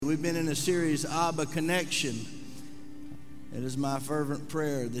We've been in a series, Abba Connection. It is my fervent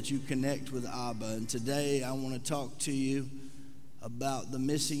prayer that you connect with Abba. And today I want to talk to you about the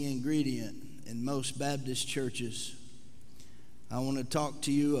missing ingredient in most Baptist churches. I want to talk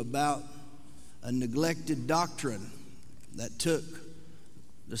to you about a neglected doctrine that took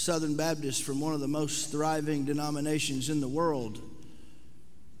the Southern Baptists from one of the most thriving denominations in the world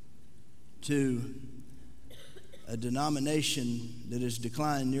to a denomination that has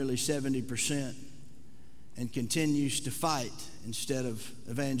declined nearly 70% and continues to fight instead of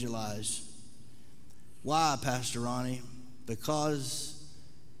evangelize. Why, Pastor Ronnie? Because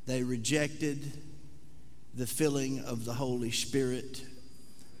they rejected the filling of the Holy Spirit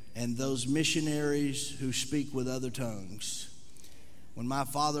and those missionaries who speak with other tongues. When my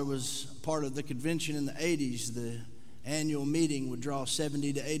father was part of the convention in the 80s, the annual meeting would draw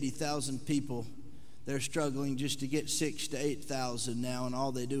 70 to 80,000 people. They're struggling just to get 6,000 to 8,000 now, and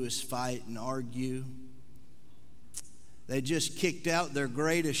all they do is fight and argue. They just kicked out their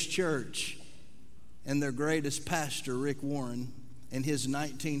greatest church and their greatest pastor, Rick Warren, and his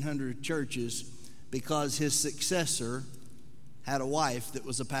 1,900 churches because his successor had a wife that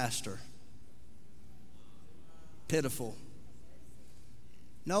was a pastor. Pitiful.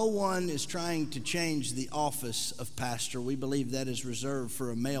 No one is trying to change the office of pastor. We believe that is reserved for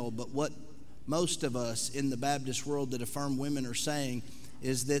a male, but what most of us in the Baptist world that affirm women are saying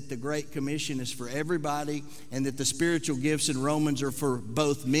is that the Great Commission is for everybody and that the spiritual gifts in Romans are for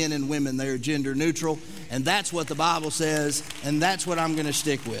both men and women. They are gender neutral, and that's what the Bible says, and that's what I'm going to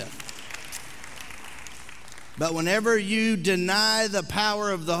stick with. But whenever you deny the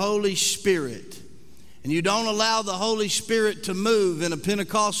power of the Holy Spirit and you don't allow the Holy Spirit to move in a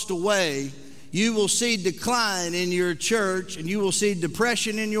Pentecostal way, you will see decline in your church and you will see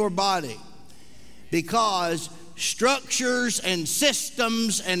depression in your body. Because structures and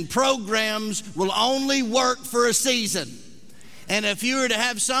systems and programs will only work for a season. And if you were to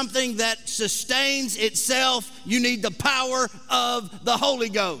have something that sustains itself, you need the power of the Holy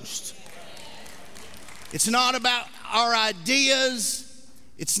Ghost. It's not about our ideas.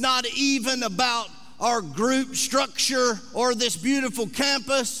 It's not even about our group structure or this beautiful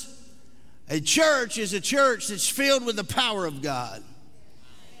campus. A church is a church that's filled with the power of God.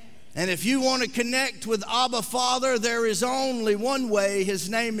 And if you want to connect with Abba Father, there is only one way. His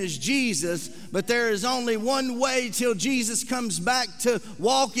name is Jesus, but there is only one way till Jesus comes back to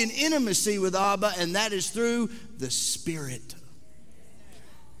walk in intimacy with Abba, and that is through the Spirit.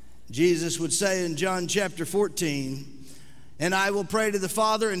 Jesus would say in John chapter 14, and I will pray to the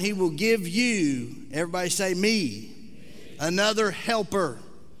Father, and he will give you, everybody say me, another helper,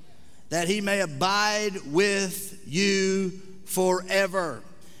 that he may abide with you forever.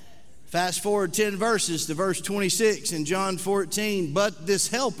 Fast forward 10 verses to verse 26 in John 14. But this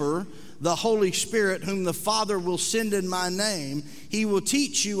helper, the Holy Spirit, whom the Father will send in my name, he will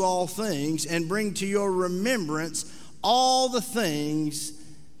teach you all things and bring to your remembrance all the things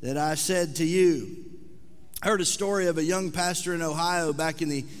that I said to you. I heard a story of a young pastor in Ohio back in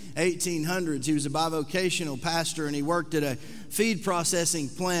the 1800s. He was a bivocational pastor, and he worked at a feed processing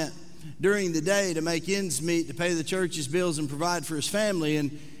plant during the day to make ends meet, to pay the church's bills and provide for his family.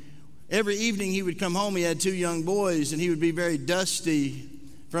 And every evening he would come home. He had 2 young boys, and he would be very dusty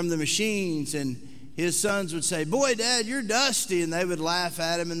from the machines. And his sons would say, "Boy, Dad, you're dusty." And they would laugh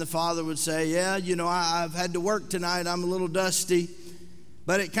at him. And the father would say, "Yeah, I've had to work tonight. I'm a little dusty."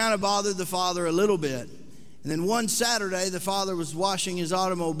 But it kind of bothered the father a little bit. And then one Saturday, the father was washing his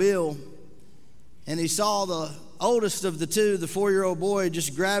automobile, and he saw the oldest of the 2, the 4-year-old boy,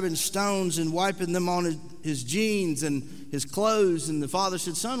 just grabbing stones and wiping them on his jeans and his clothes. And the father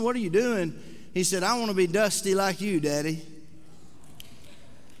said, "Son, what are you doing?" He said, "I want to be dusty like you, Daddy."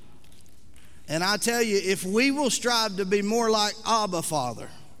 And I tell you, if we will strive to be more like Abba Father,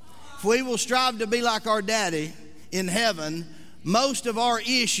 if we will strive to be like our Daddy in heaven, most of our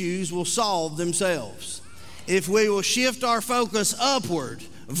issues will solve themselves. If we will shift our focus upward,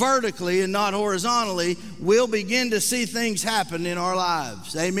 vertically and not horizontally, we'll begin to see things happen in our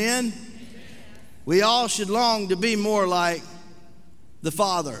lives. Amen? We all should long to be more like the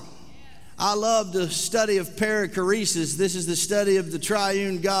Father. I love the study of perichoresis. This is the study of the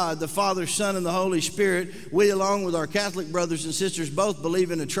triune God, the Father, Son, and the Holy Spirit. We, along with our Catholic brothers and sisters, both believe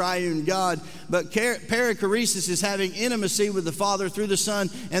in a triune God. But perichoresis is having intimacy with the Father through the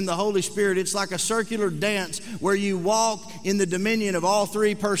Son and the Holy Spirit. It's like a circular dance where you walk in the dominion of all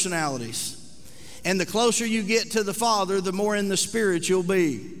 3 personalities. And the closer you get to the Father, the more in the Spirit you'll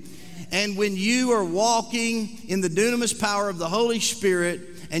be. And when you are walking in the dunamis power of the Holy Spirit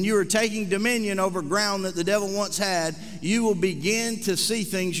and you are taking dominion over ground that the devil once had, you will begin to see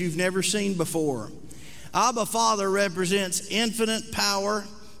things you've never seen before. Abba Father represents infinite power,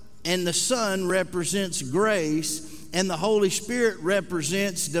 and the Son represents grace, and the Holy Spirit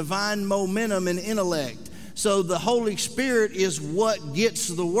represents divine momentum and intellect. So the Holy Spirit is what gets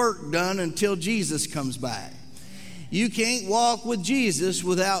the work done until Jesus comes back. You can't walk with Jesus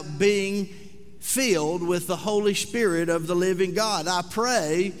without being filled with the Holy Spirit of the living God. I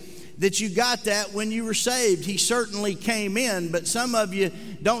pray that you got that when you were saved. He certainly came in, but some of you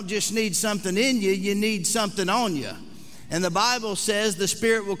don't just need something in you, you need something on you. And the Bible says the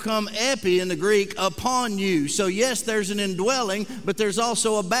Spirit will come epi in the Greek upon you. So yes, there's an indwelling, but there's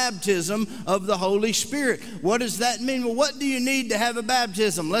also a baptism of the Holy Spirit. What does that mean? Well, what do you need to have a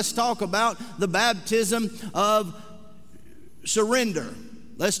baptism? Let's talk about the baptism of surrender.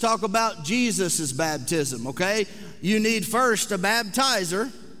 Let's talk about Jesus' baptism, okay? You need first a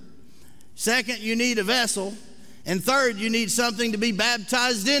baptizer. Second, you need a vessel. And third, you need something to be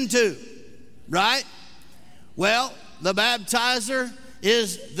baptized into, right? Well, the baptizer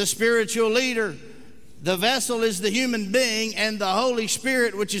is the spiritual leader. The vessel is the human being, and the Holy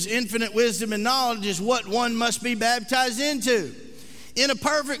Spirit, which is infinite wisdom and knowledge, is what one must be baptized into. In a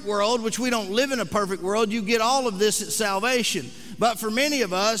perfect world, which we don't live in a perfect world, you get all of this at salvation. But for many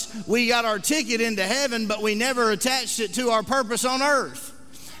of us, we got our ticket into heaven, but we never attached it to our purpose on earth.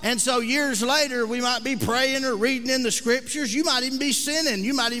 And so years later, we might be praying or reading in the scriptures. You might even be sinning.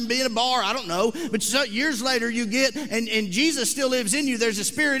 You might even be in a bar. I don't know. But so years later, you get, and Jesus still lives in you. There's a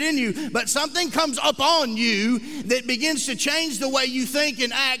Spirit in you. But something comes upon you that begins to change the way you think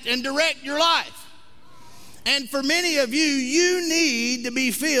and act and direct your life. And for many of you, you need to be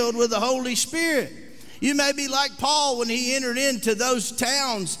filled with the Holy Spirit. You may be like Paul when he entered into those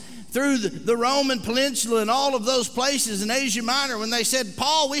towns through the Roman Peninsula and all of those places in Asia Minor, when they said,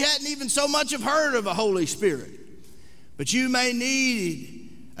 Paul, we hadn't even so much have heard of a Holy Spirit. But you may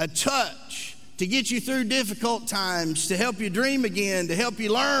need a touch to get you through difficult times, to help you dream again, to help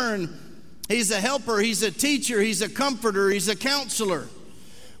you learn. He's a helper, he's a teacher, he's a comforter, he's a counselor.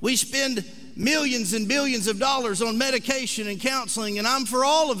 We spend millions and billions of dollars on medication and counseling, and I'm for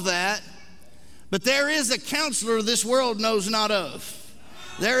all of that. But there is a counselor this world knows not of.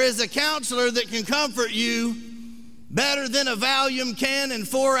 There is a counselor that can comfort you better than a Valium can in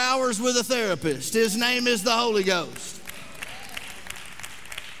 4 hours with a therapist. His name is the Holy Ghost.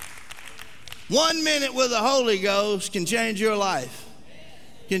 1 minute with the Holy Ghost can change your life,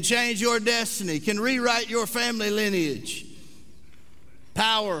 can change your destiny, can rewrite your family lineage.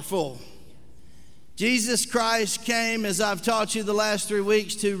 Powerful. Jesus Christ came, as I've taught you the last 3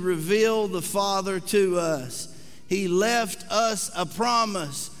 weeks, to reveal the Father to us. He left us a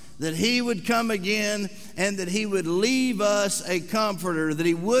promise that He would come again and that He would leave us a comforter, that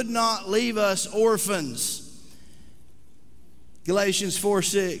He would not leave us orphans. Galatians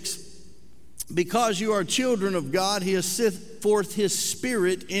 4:6. Because you are children of God, He has sent forth His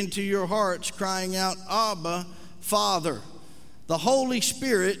Spirit into your hearts, crying out, Abba, Father. The Holy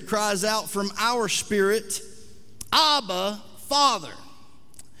Spirit cries out from our spirit, Abba, Father.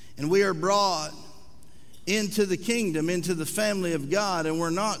 And we are brought into the kingdom, into the family of God, and we're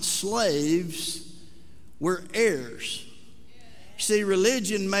not slaves, we're heirs. See,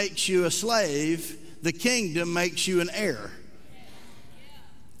 religion makes you a slave, the kingdom makes you an heir.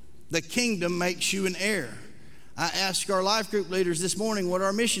 The kingdom makes you an heir. I asked our life group leaders this morning what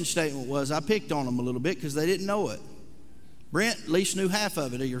our mission statement was. I picked on them a little bit because they didn't know it. Brent at least knew half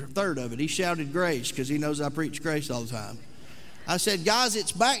of it, or a third of it. He shouted grace because he knows I preach grace all the time. I said, guys,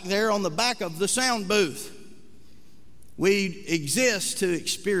 it's back there on the back of the sound booth. We exist to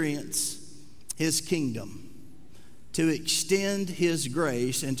experience His kingdom, to extend His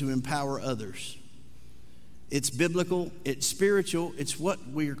grace, and to empower others. It's biblical, it's spiritual, it's what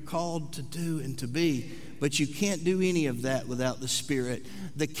we're called to do and to be. But you can't do any of that without the Spirit.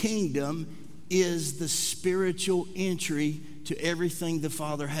 The kingdom is the spiritual entry to everything the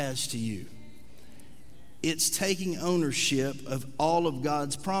Father has to you. It's taking ownership of all of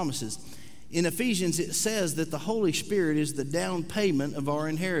God's promises. In Ephesians, it says that the Holy Spirit is the down payment of our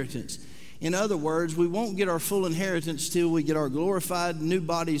inheritance. In other words, we won't get our full inheritance till we get our glorified new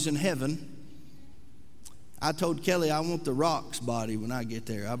bodies in heaven. I told Kelly I want the Rock's body when I get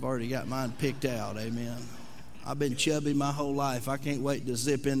there. I've already got mine picked out, amen. I've been chubby my whole life. I can't wait to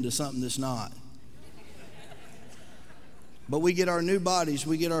zip into something that's not. But we get our new bodies,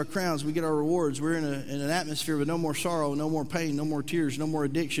 we get our crowns, we get our rewards. We're in an atmosphere with no more sorrow, no more pain, no more tears, no more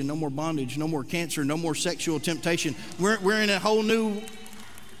addiction, no more bondage, no more cancer, no more sexual temptation. We're in a whole new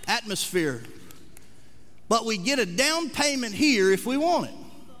atmosphere. But we get a down payment here if we want it.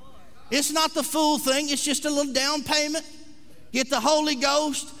 It's not the full thing. It's just a little down payment. Get the Holy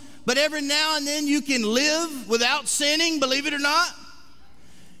Ghost. But every now and then you can live without sinning, believe it or not.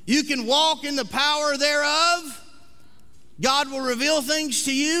 You can walk in the power thereof. God will reveal things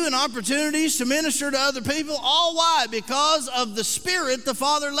to you and opportunities to minister to other people. All why? Because of the Spirit the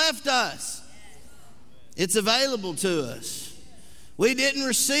Father left us. It's available to us. We didn't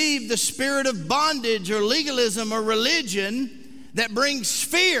receive the spirit of bondage or legalism or religion that brings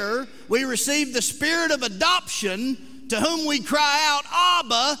fear. We received the spirit of adoption, to whom we cry out,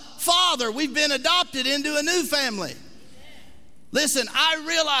 Abba, Father. We've been adopted into a new family. Listen, I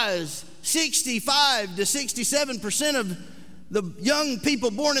realize 65 to 67% of the young people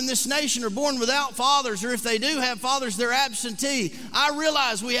born in this nation are born without fathers, or if they do have fathers, they're absentee. I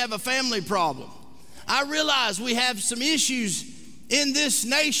realize we have a family problem. I realize we have some issues in this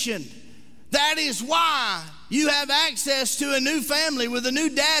nation. That is why you have access to a new family with a new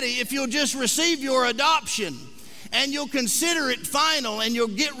daddy if you'll just receive your adoption and you'll consider it final and you'll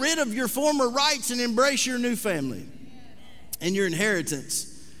get rid of your former rights and embrace your new family and your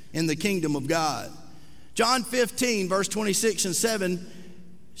inheritance in the kingdom of God. John 15, verse 26 and 7,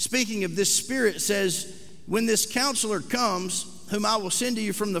 speaking of this Spirit, says, when this counselor comes, whom I will send to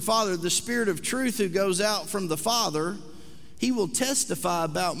you from the Father, the Spirit of truth who goes out from the Father, he will testify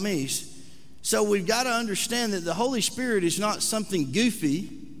about me. So we've got to understand that the Holy Spirit is not something goofy.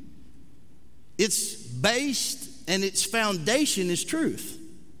 It's based and its foundation is truth.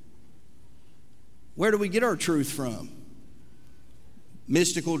 Where do we get our truth from?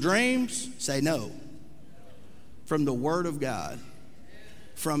 Mystical dreams? Say no. From the Word of God.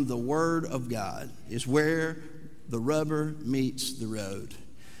 From the Word of God is where the rubber meets the road.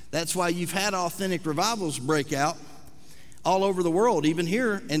 That's why you've had authentic revivals break out all over the world, even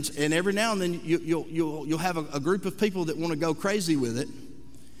here, and every now and then you'll have a group of people that want to go crazy with it,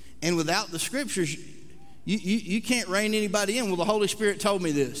 and without the Scriptures, you can't rein anybody in. Well, the Holy Spirit told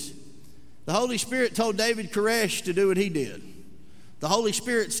me this. The Holy Spirit told David Koresh to do what he did. The Holy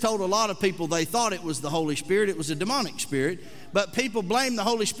Spirit's told a lot of people they thought it was the Holy Spirit. It was a demonic spirit. But people blame the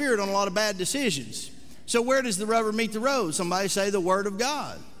Holy Spirit on a lot of bad decisions. So where does the rubber meet the road? Somebody say the Word of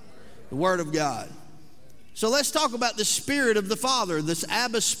God. The Word of God. So let's talk about the Spirit of the Father, this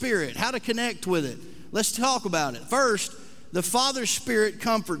Abba Spirit, how to connect with it. Let's talk about it. First, the Father's Spirit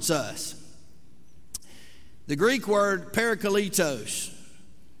comforts us. The Greek word parakletos.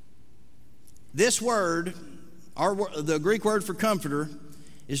 This word, the Greek word for comforter,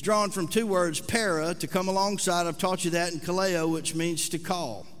 is drawn from two words, para, to come alongside. I've taught you that, and kaleo, which means to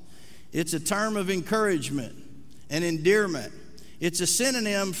call. It's a term of encouragement and endearment. It's a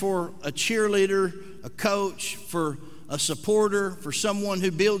synonym for a cheerleader, a coach, for a supporter, for someone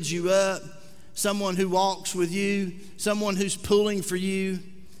who builds you up, someone who walks with you, someone who's pulling for you.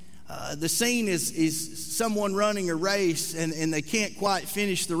 The scene is someone running a race and they can't quite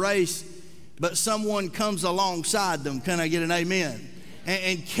finish the race, but someone comes alongside them. Can I get an amen?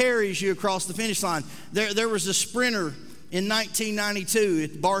 And carries you across the finish line. There was a sprinter in 1992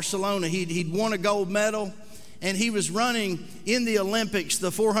 at Barcelona. He'd won a gold medal, and he was running in the Olympics, the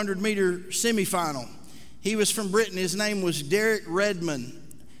 400-meter semifinal. He was from Britain. His name was Derek Redmond,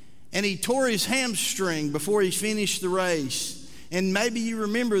 and he tore his hamstring before he finished the race. And maybe you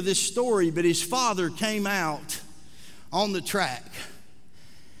remember this story, but his father came out on the track,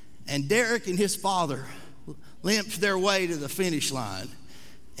 and Derek and his father limped their way to the finish line.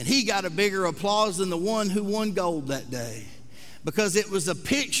 And he got a bigger applause than the one who won gold that day, because it was a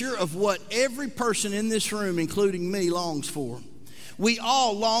picture of what every person in this room, including me, longs for. We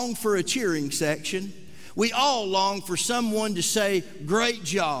all long for a cheering section. We all long for someone to say, great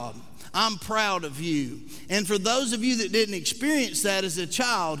job, I'm proud of you. And for those of you that didn't experience that as a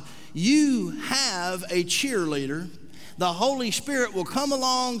child, you have a cheerleader. The Holy Spirit will come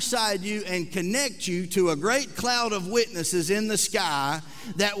alongside you and connect you to a great cloud of witnesses in the sky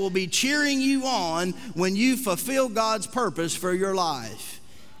that will be cheering you on when you fulfill God's purpose for your life.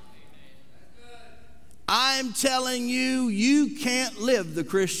 I'm telling you, you can't live the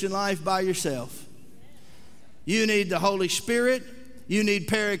Christian life by yourself. You need the Holy Spirit, you need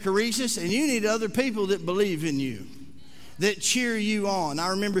perichoresis, and you need other people that believe in you, that cheer you on. I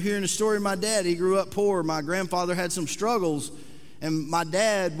remember hearing a story of my dad. He grew up poor. My grandfather had some struggles, and my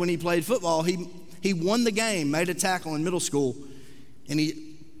dad, when he played football, he won the game, made a tackle in middle school, and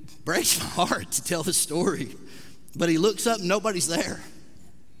he breaks my heart to tell the story, but he looks up and nobody's there,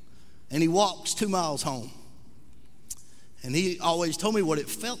 and he walks 2 miles home, and he always told me what it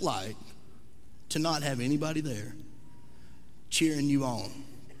felt like to not have anybody there cheering you on.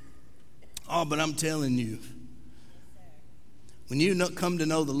 Oh, but I'm telling you, When you come to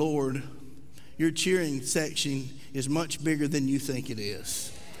know the Lord, your cheering section is much bigger than you think it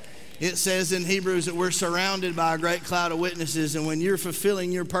is. It says in Hebrews that we're surrounded by a great cloud of witnesses, and when you're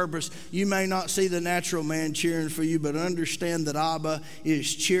fulfilling your purpose, you may not see the natural man cheering for you, but understand that Abba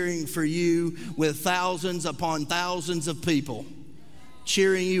is cheering for you with thousands upon thousands of people,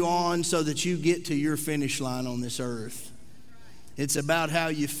 cheering you on so that you get to your finish line on this earth. It's about how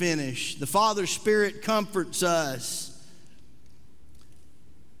you finish. The Father's Spirit comforts us.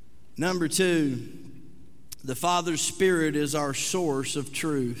 Number 2, the Father's Spirit is our source of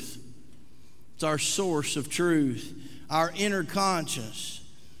truth. It's our source of truth, our inner conscience.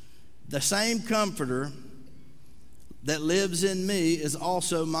 The same Comforter that lives in me is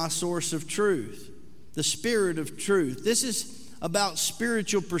also my source of truth, the Spirit of truth. This is about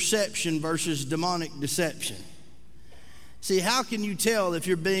spiritual perception versus demonic deception. See, how can you tell if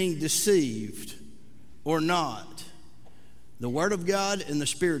you're being deceived or not? The Word of God and the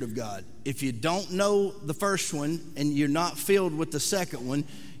Spirit of God. If you don't know the first one and you're not filled with the second one,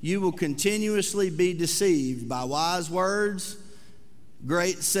 you will continuously be deceived by wise words,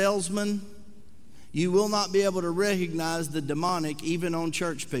 great salesmen. You will not be able to recognize the demonic even on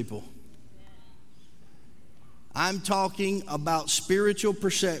church people. I'm talking about spiritual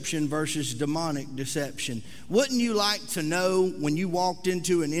perception versus demonic deception. Wouldn't you like to know when you walked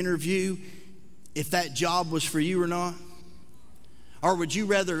into an interview if that job was for you or not? Or would you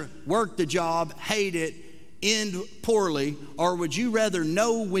rather work the job, hate it, end poorly? Or would you rather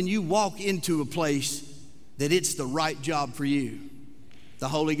know when you walk into a place that it's the right job for you? The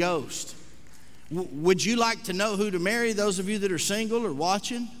Holy Ghost. Would you like to know who to marry, those of you that are single or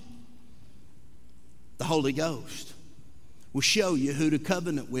watching? The Holy Ghost will show you who to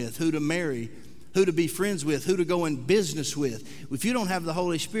covenant with, who to marry, who to be friends with, who to go in business with. If you don't have the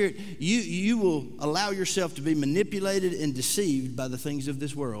Holy Spirit, you will allow yourself to be manipulated and deceived by the things of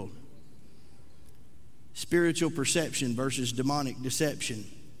this world. Spiritual perception versus demonic deception.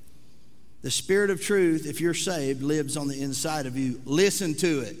 The Spirit of truth, if you're saved, lives on the inside of you. Listen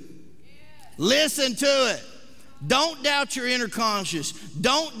to it. Listen to it. Don't doubt your inner conscience.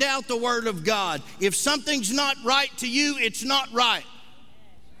 Don't doubt the Word of God. If something's not right to you, it's not right.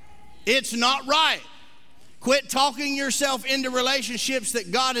 It's not right. Quit talking yourself into relationships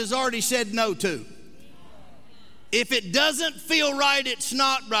that God has already said no to. If it doesn't feel right, it's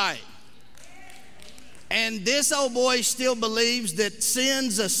not right. And this old boy still believes that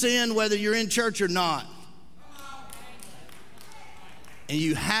sin's a sin whether you're in church or not. And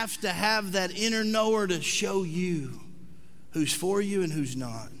you have to have that inner knower to show you who's for you and who's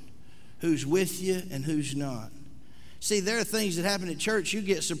not, who's with you and who's not. See, there are things that happen at church you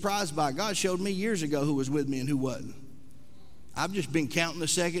get surprised by. God showed me years ago who was with me and who wasn't. I've just been counting the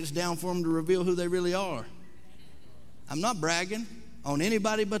seconds down for them to reveal who they really are. I'm not bragging on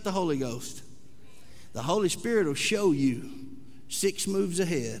anybody but the Holy Ghost. The Holy Spirit will show you 6 moves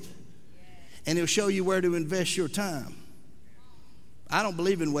ahead, and He'll show you where to invest your time. I don't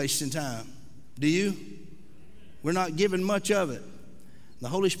believe in wasting time. Do you? We're not given much of it. The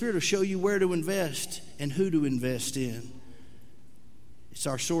Holy Spirit will show you where to invest and who to invest in. It's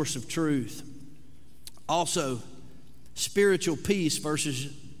our source of truth. Also, spiritual peace versus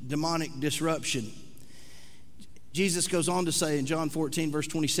demonic disruption. Jesus goes on to say in John 14, verse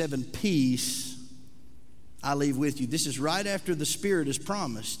 27, peace I leave with you. This is right after the Spirit is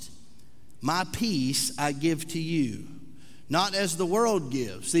promised. My peace I give to you, not as the world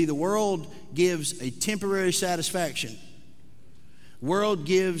gives. See, the world gives a temporary satisfaction. World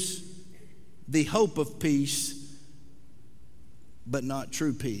gives the hope of peace, but not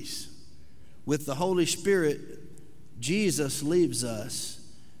true peace. With the Holy Spirit, Jesus leaves us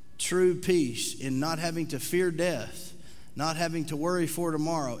true peace in not having to fear death, not having to worry for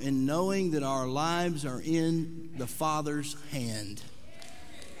tomorrow, in knowing that our lives are in the Father's hand.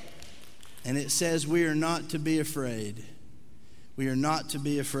 And it says we are not to be afraid. We are not to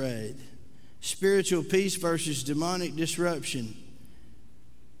be afraid. Spiritual peace versus demonic disruption.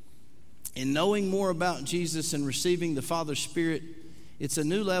 In knowing more about Jesus and receiving the Father's Spirit, it's a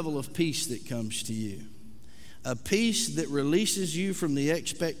new level of peace that comes to you. A peace that releases you from the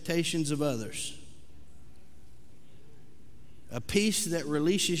expectations of others. A peace that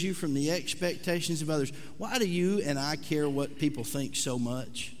releases you from the expectations of others. Why do you and I care what people think so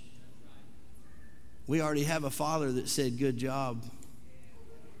much? We already have a Father that said, good job.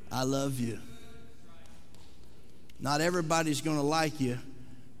 I love you. Not everybody's going to like you,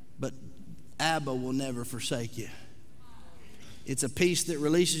 but Abba will never forsake you. It's a peace that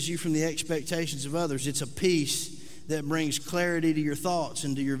releases you from the expectations of others. It's a peace that brings clarity to your thoughts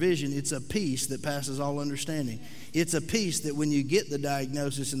and to your vision. It's a peace that passes all understanding. It's a peace that when you get the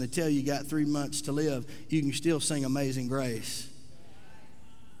diagnosis and they tell you got 3 months to live, you can still sing Amazing Grace.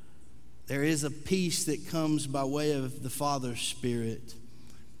 There is a peace that comes by way of the Father's Spirit.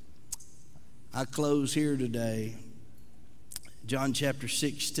 I close here today. John chapter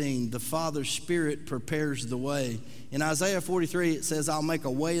 16, the Father's Spirit prepares the way. In Isaiah 43, it says, I'll make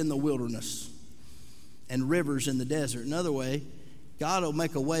a way in the wilderness and rivers in the desert. Another way, God will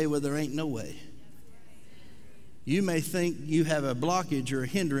make a way where there ain't no way. You may think you have a blockage or a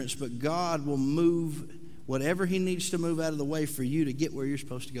hindrance, but God will move whatever He needs to move out of the way for you to get where you're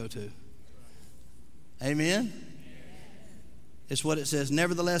supposed to go to. Amen? It's what it says.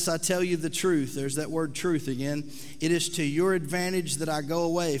 Nevertheless, I tell you the truth. There's that word truth again. It is to your advantage that I go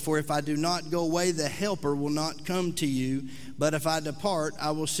away. For if I do not go away, the Helper will not come to you. But if I depart,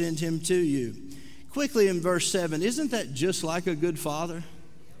 I will send him to you. Quickly in verse 7, isn't that just like a good father?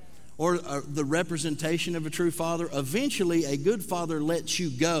 Or the representation of a true father? Eventually, a good father lets you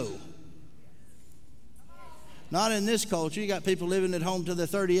go. Not in this culture. You got people living at home till they're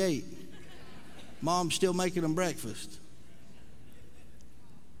 38. Mom's still making them breakfast.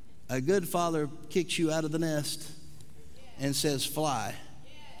 A good father kicks you out of the nest and says, fly.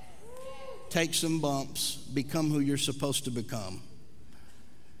 Take some bumps. Become who you're supposed to become.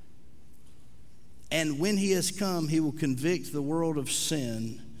 And when he has come, he will convict the world of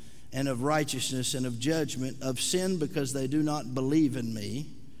sin and of righteousness and of judgment. Of sin because they do not believe in me,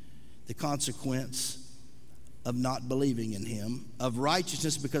 the consequence of not believing in him. Of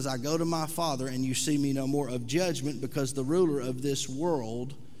righteousness because I go to my Father and you see me no more. Of judgment because the ruler of this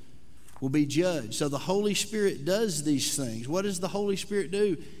world will be judged. So the Holy Spirit does these things. What does the Holy Spirit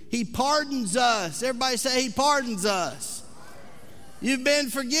do? He pardons us. Everybody say, he pardons us. You've been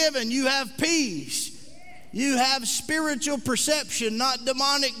forgiven. You have peace. You have spiritual perception, not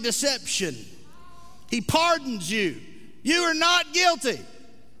demonic deception. He pardons you. You are not guilty.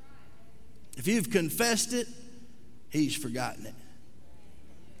 If you've confessed it, he's forgotten it.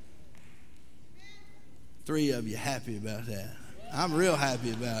 3 of you happy about that. I'm real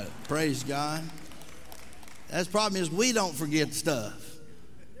happy about it. Praise God. That's the problem is we don't forget stuff.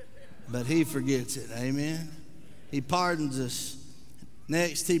 But he forgets it. Amen. He pardons us.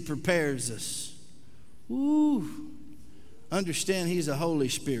 Next, he prepares us. Woo. Understand he's a Holy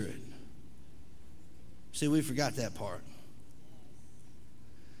Spirit. See, we forgot that part.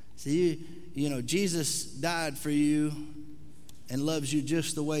 See, you know, Jesus died for you and loves you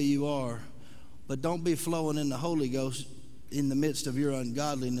just the way you are. But don't be flowing in the Holy Ghost in the midst of your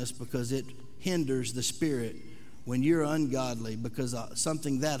ungodliness, because it hinders the Spirit when you're ungodly, because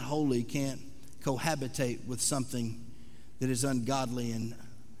something that holy can't cohabitate with something that is ungodly and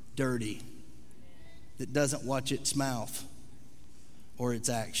dirty, that doesn't watch its mouth or its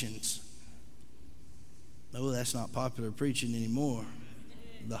actions. Oh, that's not popular preaching anymore.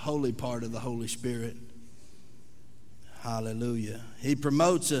 The holy part of the Holy Spirit. Hallelujah. He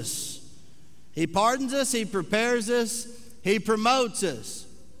promotes us. He pardons us. He prepares us. He promotes us.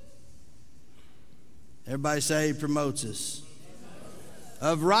 Everybody say he promotes us.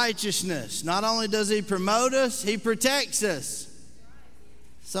 Of righteousness. Not only does he promote us, he protects us.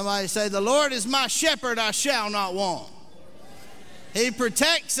 Somebody say, the Lord is my shepherd, I shall not want. He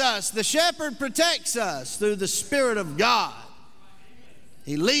protects us. The shepherd protects us through the Spirit of God.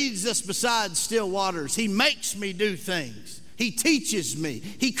 He leads us beside still waters. He makes me do things. He teaches me.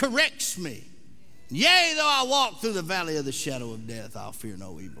 He corrects me. Yea, though I walk through the valley of the shadow of death, I'll fear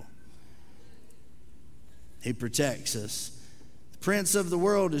no evil. He protects us. The prince of the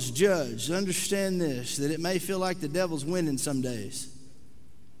world is judged. Understand this, that it may feel like the devil's winning some days,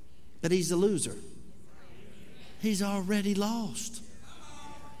 but he's a loser. He's already lost.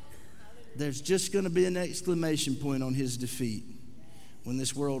 There's just going to be an exclamation point on his defeat when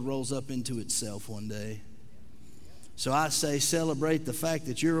this world rolls up into itself one day. So I say, celebrate the fact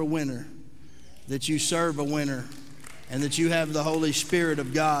that you're a winner, that you serve a winner, and that you have the Holy Spirit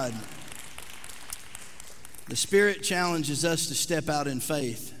of God. The Spirit challenges us to step out in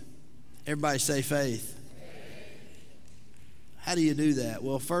faith. Everybody say faith. How do you do that?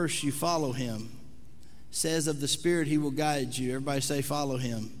 Well, first you follow him. It says of the Spirit he will guide you. Everybody say follow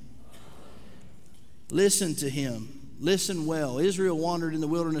him. Listen to him. Listen well. Israel wandered in the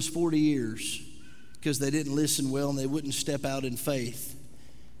wilderness 40 years because they didn't listen well and they wouldn't step out in faith.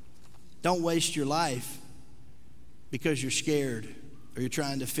 Don't waste your life because you're scared or you're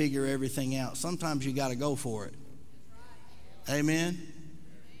trying to figure everything out. Sometimes you got to go for it. Amen.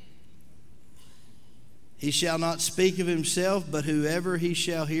 He shall not speak of himself, but whoever he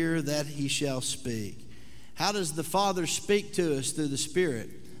shall hear, that he shall speak. How does the Father speak to us through the Spirit?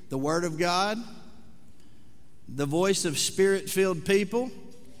 The Word of God, the voice of Spirit-filled people,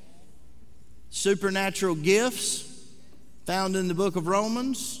 supernatural gifts found in the book of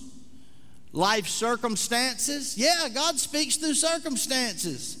Romans, life circumstances. Yeah, God speaks through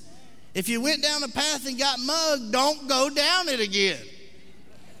circumstances. If you went down a path and got mugged, don't go down it again.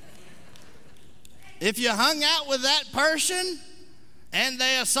 If you hung out with that person and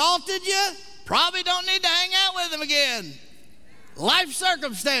they assaulted you, probably don't need to hang out with them again. Life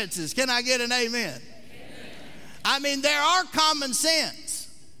circumstances. Can I get an amen? I mean, there are common sense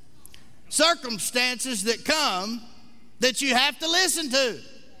circumstances that come that you have to listen to.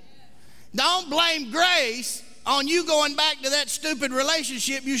 Don't blame grace on you going back to that stupid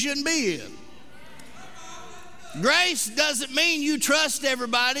relationship you shouldn't be in. Grace doesn't mean you trust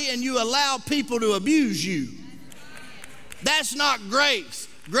everybody and you allow people to abuse you. That's not grace.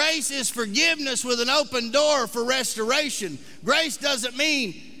 Grace is forgiveness with an open door for restoration. Grace doesn't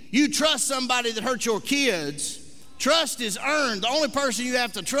mean you trust somebody that hurt your kids. Trust is earned. The only person you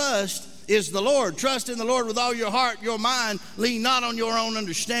have to trust is the Lord. Trust in the Lord with all your heart, your mind. Lean not on your own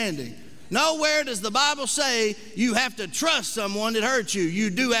understanding. Nowhere does the Bible say you have to trust someone that hurt you. You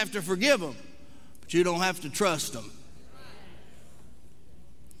do have to forgive them, but you don't have to trust them.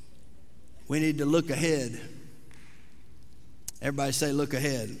 We need to look ahead. Everybody say, look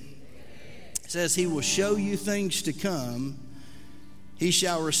ahead. It says, he will show you things to come. He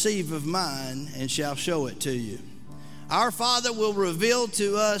shall receive of mine and shall show it to you. Our Father will reveal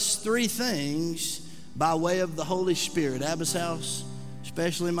to us three things by way of the Holy Spirit. Abba's house,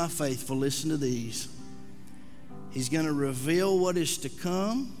 especially my faithful, listen to these. He's going to reveal what is to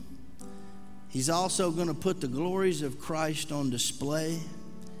come. He's also going to put the glories of Christ on display.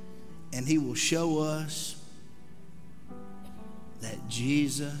 And he will show us that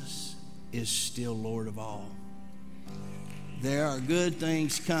Jesus is still Lord of all. There are good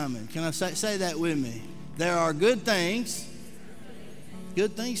things coming. Can I say that with me? There are good things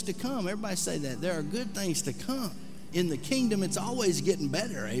to come. Everybody say that. There are good things to come. In the kingdom, it's always getting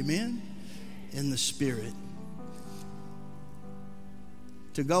better. Amen? In the Spirit.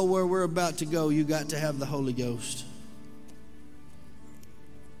 To go where we're about to go, you got to have the Holy Ghost.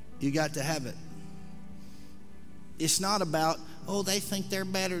 You got to have it. It's not about, oh, they think they're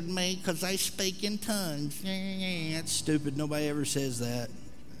better than me because they speak in tongues. That's stupid. Nobody ever says that.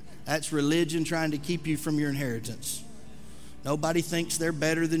 That's religion trying to keep you from your inheritance. Nobody thinks they're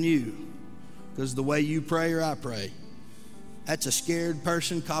better than you because the way you pray or I pray. That's a scared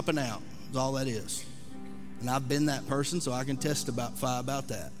person copping out. That's all that is. And I've been that person, so I can testify about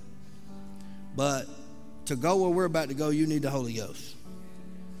that. But to go where we're about to go, you need the Holy Ghost.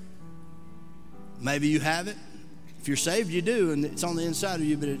 Maybe you have it. If you're saved, you do, and it's on the inside of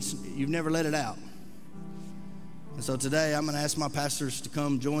you, but you've never let it out. And so today, I'm going to ask my pastors to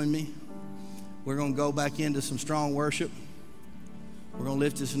come join me. We're going to go back into some strong worship. We're going to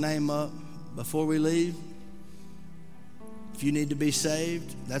lift his name up. Before we leave, if you need to be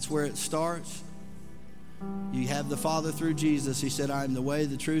saved, that's where it starts. You have the Father through Jesus. He said, I am the way,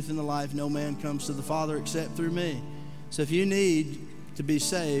 the truth, and the life. No man comes to the Father except through me. So if you need to be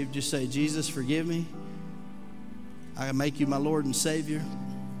saved, just say, Jesus, forgive me. I make you my Lord and Savior.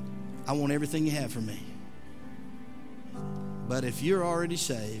 I want everything you have for me. But if you're already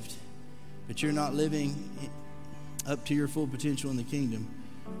saved, but you're not living up to your full potential in the kingdom,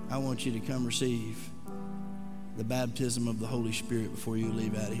 I want you to come receive the baptism of the Holy Spirit before you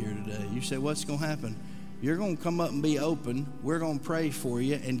leave out of here today. You say, what's going to happen? You're going to come up and be open. We're going to pray for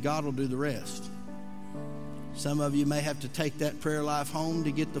you, and God will do the rest. Some of you may have to take that prayer life home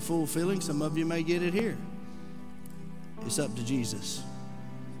to get the full feeling. Some of you may get it here. It's up to Jesus.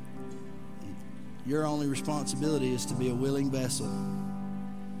 Your only responsibility is to be a willing vessel.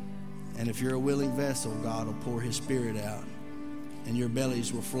 And if you're a willing vessel, God will pour his Spirit out, and your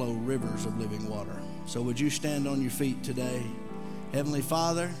bellies will flow rivers of living water. So would you stand on your feet today? Heavenly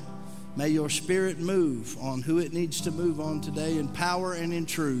Father, may your Spirit move on who it needs to move on today in power and in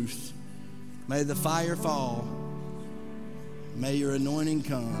truth. May the fire fall. May your anointing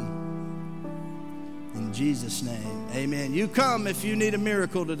come. In Jesus' name, amen. You come if you need a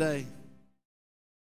miracle today.